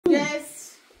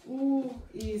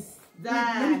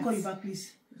that? Let me call you back,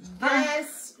 please.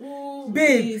 Guess who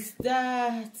Babe. is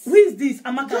that? Who is this?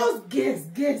 Amaka.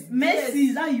 Just guess. Mercy,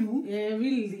 is that you? Yeah,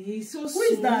 really. So who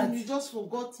is that? You just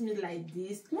forgot me like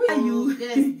this. Who are you?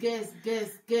 Guess.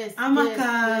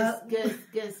 Amaka.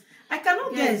 Guess. I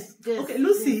cannot guess. Okay,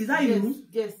 Lucy, is that you?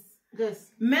 Guess.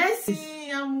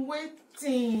 Mercy. I'm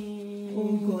waiting.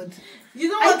 Oh God. You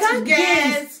don't want to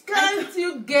guess. Can't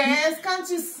you guess? Can't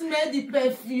you smell the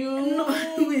perfume? No,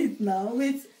 wait now.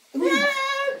 Wait. Yeah.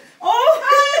 Oh,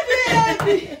 hi,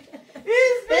 baby.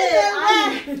 It's been a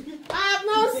while. I have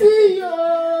not seen you.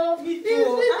 Me too. It's been a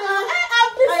while. I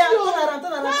miss you.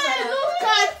 Look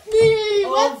at me.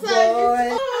 What's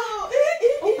that?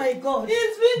 Oh my God.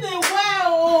 It's been a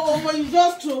while. When you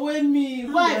just throw away me.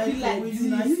 Why be like this?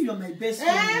 Now you're my best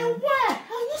friend. Why?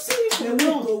 I'm not seeing you for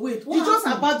long. Wait. You just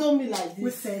abandon me like this.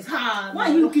 Wait first. Why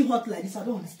are you looking hot like this? I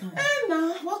don't understand.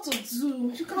 Nah, what to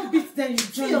do? You can't beat them. You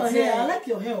see your hair. I like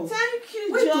your hair. Thank you,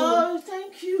 George.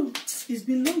 Thank you. It's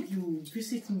been long you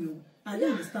visit me. I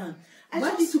don't understand.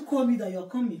 Why did you call me that you're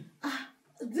coming?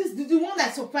 This the one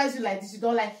that surprised you like this. You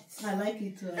don't like it. I like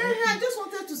it. I just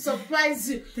wanted to surprise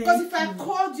you because if I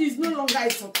called you, it's no longer a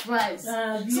surprise.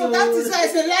 So that is why I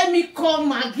said, let me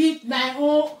come and give my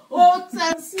own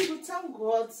time. See, but thank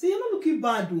God. See, you're not looking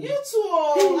bad, though. You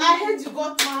too. I heard you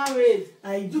got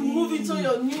married. You move into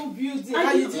your new building,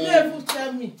 and you didn't even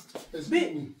tell me.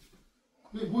 Babe,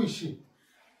 who is she?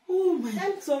 Oh my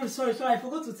God! Sorry. I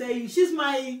forgot to tell you. She's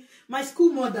my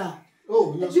school mother.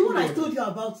 Oh, the one I told you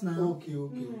about now. Okay.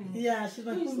 Yeah, she's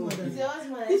my school mother. It's your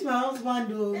husband. This is my husband,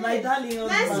 though. My darling husband.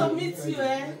 Nice to meet you,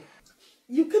 eh?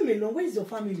 You came alone. Where is your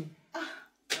family?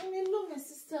 I'm alone, my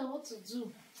sister. What to do?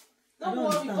 Don't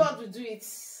worry, God will do it.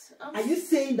 Are you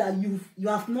saying that you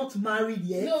have not married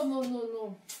yet?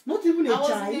 No. Not even a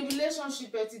child? I was in a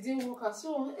relationship, but it didn't work out,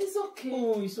 so it's okay.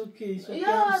 Oh, it's okay.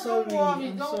 Yeah, don't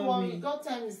worry. God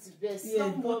time is the best.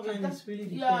 Yeah, God time is really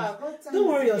the best. God time don't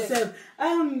worry is yourself.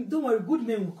 Don't worry, good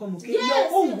men will come, okay?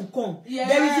 Yes, your own will come. Yes.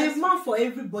 There is a man for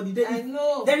everybody. I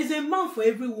know. There is a man for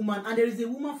every woman, and there is a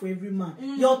woman for every man.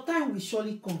 Your time will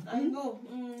surely come. I know.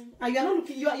 And you are not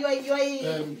looking. You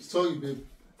are. Sorry, babe.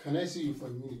 Can I see you for a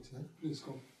minute? Please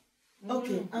come.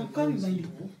 Okay, I'm coming, my lady.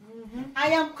 I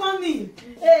am coming.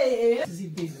 Hey. What is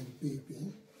it, babe?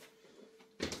 Babe,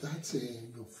 that's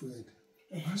your friend.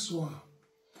 I saw her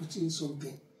putting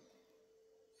something.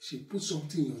 She put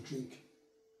something in your drink.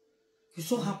 You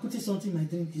saw her putting something in my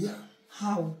drink? Yeah.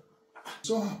 How? I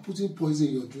saw her putting poison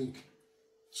in your drink.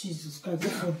 Jesus Christ,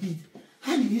 God forbid.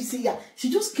 How did you see her?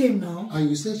 She just came now. And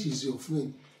you said she's your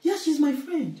friend. Yeah, she's my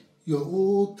friend. Your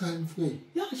old-time friend.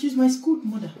 Yeah, she's my school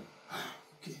mother.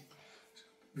 Okay.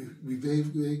 Be very,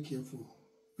 very careful.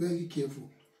 Very careful.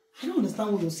 I don't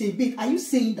understand what you're saying. Babe, are you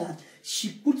saying that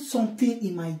she put something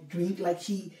in my drink? Like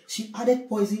she added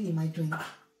poison in my drink?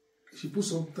 She put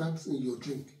some things in your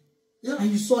drink. Yeah.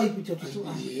 And you saw it with your two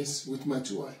eyes? Yes, with my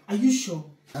 2 eyes. Are you sure?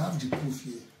 I have the proof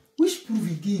here. Which proof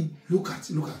again? Look at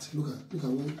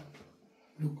one.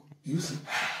 Look. Do you see?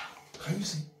 Can you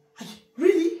see?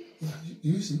 Really? Yeah, do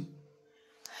you see?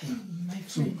 Yeah. My friend.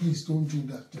 So please don't drink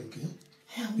that drink, eh?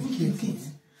 Hey, I won't drink it.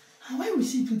 Why will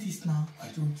she do this now? I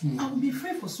don't know. I will be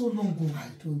friend for so long.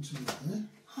 I don't know, eh?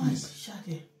 Please.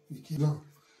 Now,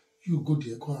 you go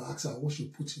there, go and ask her what she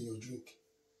put in your drink.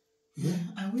 Yeah?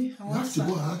 I will. You have to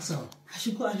go and ask her. I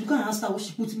should go and ask her what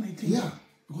she put in my drink. Yeah,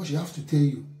 because she have to tell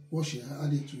you what she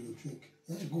added to your drink.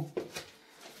 Yeah, go.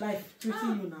 Life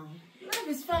treating you now. Life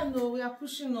is fine though. We are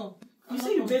pushing on. You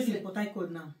say you're based in Port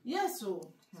Harcourt now. Yes, so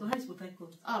how is Port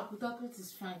Harcourt? Port Harcourt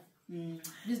is fine.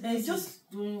 Business just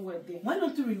doing well there. Why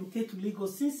don't you relocate to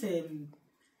Lagos? Since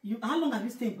how long have you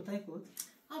stayed in Port Harcourt?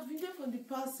 I've been there for the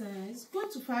past. It's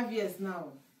going to 5 years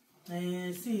now.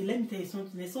 See, let me tell you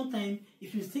something. Sometimes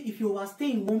if you are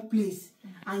staying in one place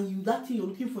and that thing you're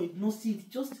looking for, you don't see it,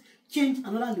 just change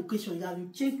another location. You have to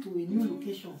change to a new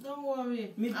location. Don't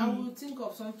worry. Maybe I will think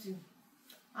of something.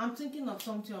 I'm thinking of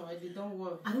something already. Don't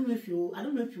worry. I don't know if you'll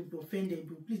be offended,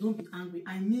 but please don't be angry.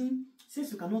 I mean,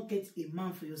 since you cannot get a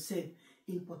man for yourself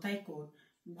in Port Harcourt,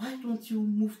 why don't you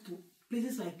move to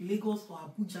places like Lagos or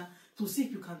Abuja to see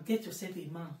if you can get yourself a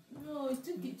man? No, you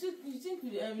think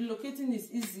relocating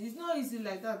is easy? It's not easy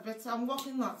like that. But I'm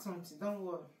working on something. Don't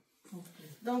worry. Okay.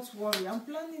 Don't worry. I'm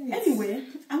planning it. Anyway,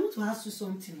 I want to ask you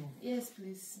something. Yes,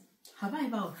 please. Have I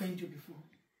ever offended you before?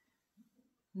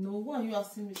 No, why are you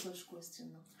asking me such question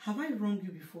now? Have I wronged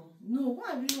you before? No,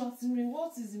 why are you asking me?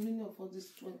 What is the meaning of all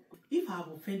this? If I have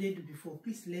offended you before,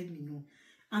 please let me know.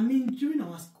 I mean, during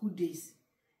our school days,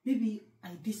 maybe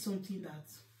I did something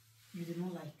that you did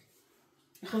not like.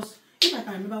 Because if I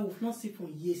can remember, we've not seen for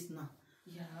years now.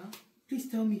 Yeah. Please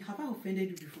tell me, have I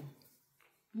offended you before?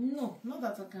 No, not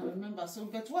that I can remember. So,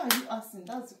 but why are you asking?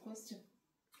 That's the question.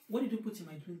 What did you put in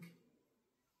my drink?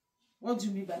 What do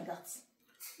you mean by that?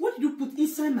 What did you put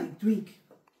inside my drink?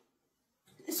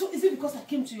 So, is it because I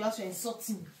came to your house you're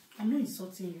insulting me? I'm not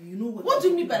insulting you. You know what? What do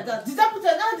you mean by that?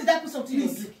 How did I put something in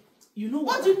your drink? You know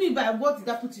what do you mean by what did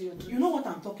I put in your drink? You know what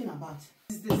I'm talking about?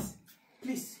 Is this?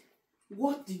 Please,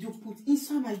 what did you put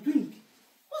inside my drink?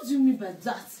 What do you mean by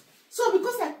that? So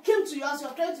because I came to your house,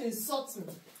 you're trying to insult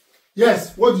me?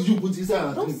 Yes, what did you put inside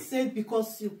our drink? Don't say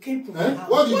because you came to my house.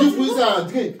 What did you put inside our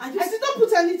drink? I did not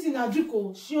put anything in our drink,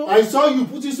 oh. Sure. I saw you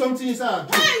putting something inside our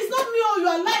drink. Hey, it's not me, oh, you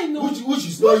are lying, no. Which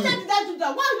is not you. When did I do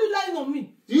that? Why are you lying on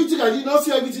me? Do you think I did not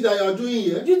see everything that you are doing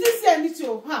here? You didn't say anything,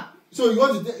 oh, huh? So you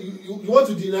want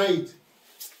to deny it?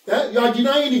 You are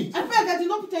denying it. I beg, I did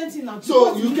not put anything in our drink.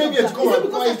 So you came here to come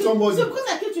and fight somebody. So because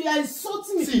I came to you, you are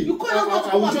insulting me. See, you call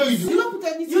I will show you. You not put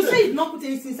anything. You say you did not put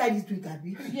anything inside this drink,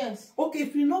 Abi? Yes. Okay,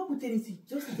 if you not put anything,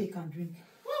 just take and drink.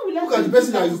 Look at the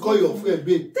person that you call your friend,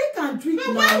 babe. Take and drink.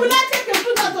 But why will I take a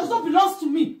food that does not belong to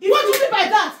me? What do you mean by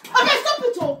that? I mean, stop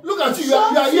it, oh. Look at you, you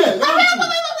are here. Stop that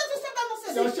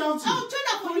nonsense. You are shouting. I'll change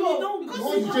that for you. You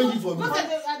want to change it for me?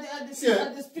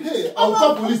 I'll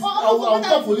call police. I'll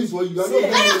call police for you. I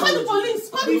call the police.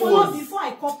 Call the police. Before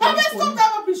I call police for you,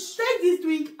 that rubbish. take this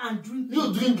drink and drink it.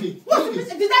 You drink it. What? Did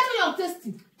I tell you I'm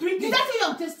tasty? Drink Did it. I tell you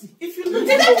I'm tasty? If you Did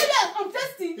I tell you I'm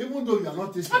tasty? Even though you are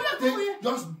not tasty,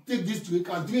 just take this drink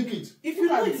and drink it. If you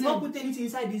know you did not put anything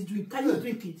inside this drink, can you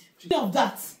drink it? Of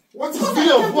that. What is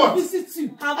the of what?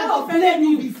 Have I offended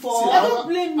you before? I don't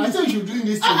blame you. I said you should drink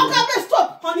this thing. Okay,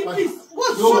 stop. Honey, please.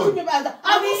 What should me by that?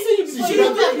 I've not seen you before. See, You you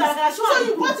do do that. So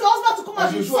you brought your husband to come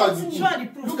and insult me. Show her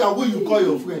the proof. Look at who you call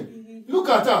your friend. Look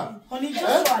at her. Honey,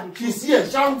 just show her the proof. She's here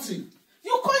shouting.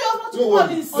 You call your husband to Don't come and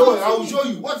worry. insult Don't worry. me. I will show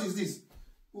you. What is this?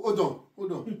 Hold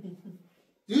on.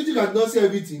 Do you think I don't see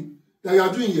everything that you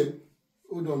are doing here?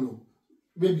 Hold on, no.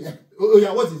 Baby. Oh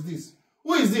yeah, what is this?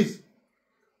 Who is this?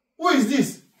 Who is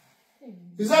this?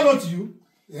 Is that not you?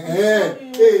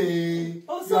 Hey.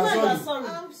 Oh, so now you are sorry.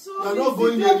 I'm sorry. You are not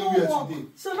going anywhere today.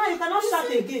 So now you cannot shout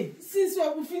again. Since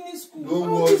we finished school, Don't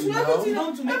worry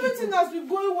now. everything has been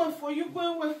going well for you,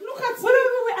 going well. Look at me.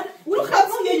 Wait. Look I at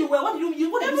don't me. hear you well. What did you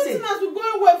say? Everything has been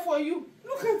going well for you.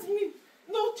 Look at me.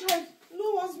 No child,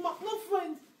 no husband, no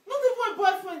friend, not even a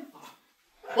boyfriend.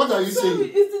 What are you Sorry,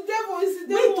 saying? it's the devil. It's the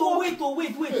devil.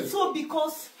 Wait. Yes. So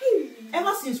because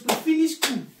ever since we finished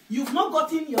school, you've not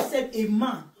gotten yourself a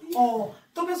man or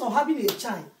talking of having a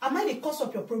child. Am I the cause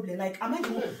of your problem? Like, am I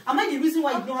the reason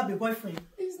why you don't have a boyfriend?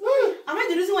 It's not. Am I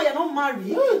the reason why you're not married?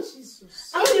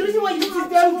 Jesus. Am I the reason why you don't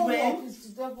have children? It's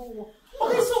the devil.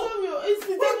 Okay, so It's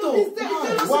the devil. It's the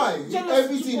devil. Why?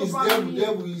 Everything is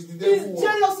devil is the devil. It's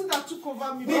jealousy that took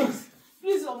over me.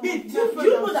 Please, Babe, do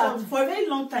you know that for a very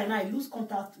long time now I lose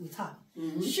contact with her?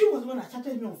 She was the one that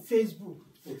chatted me on Facebook.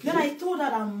 Okay. Then I told her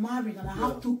that I'm married and I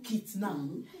have 2 kids now.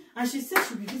 And she said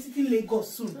she'll be visiting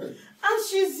Lagos soon. And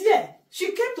she's here.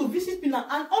 She came to visit me now,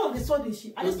 and all of a sudden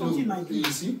she added something in my dream.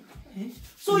 You see?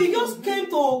 So you just came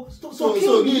to So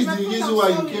kill this me. is the reason why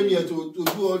you came here to do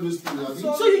all those things.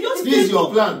 So you just This came is your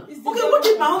to, plan. Okay, what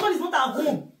if my husband is not at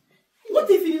home? What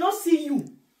if he did not see you?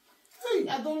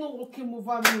 I don't know what came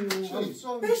over me. I'm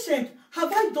sorry. Patient,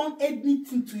 have I done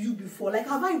anything to you before? Like,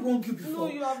 have I wronged you before?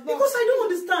 No, you have not. Because I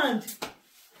don't understand.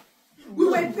 We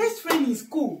were best friends in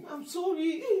school. I'm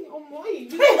sorry. Oh my.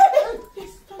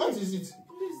 What is it?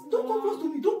 Please, Don't come close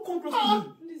to me. Don't come close to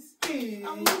me. Please. See,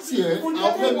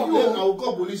 I will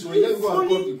call police when you go and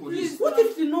call the police. What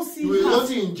if they not see You will not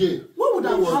in jail. What would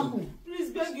Don't have worry. happened? Please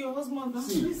beg your husband.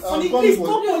 See, Please. I'll Honey, call please the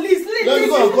call police. police. Let me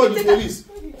go and call the police.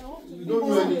 You don't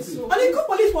know Honey, anything. Honey, call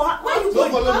police for her. Why are you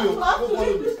Don't going? follow me. Don't follow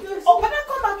me. Oh, when I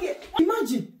come back here,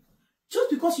 imagine, just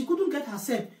because she couldn't get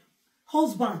herself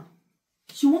husband,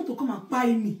 she want to come and buy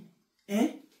me,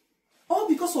 all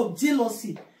because of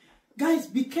jealousy. Guys,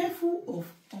 be careful of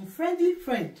unfriendly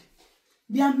friend.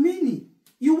 There are many.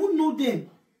 You won't know them.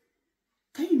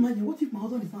 Can you imagine? What if my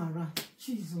husband is not around?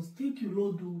 Jesus, thank you,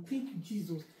 Lord. Thank you,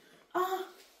 Jesus.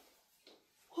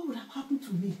 What would have happened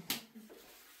to me?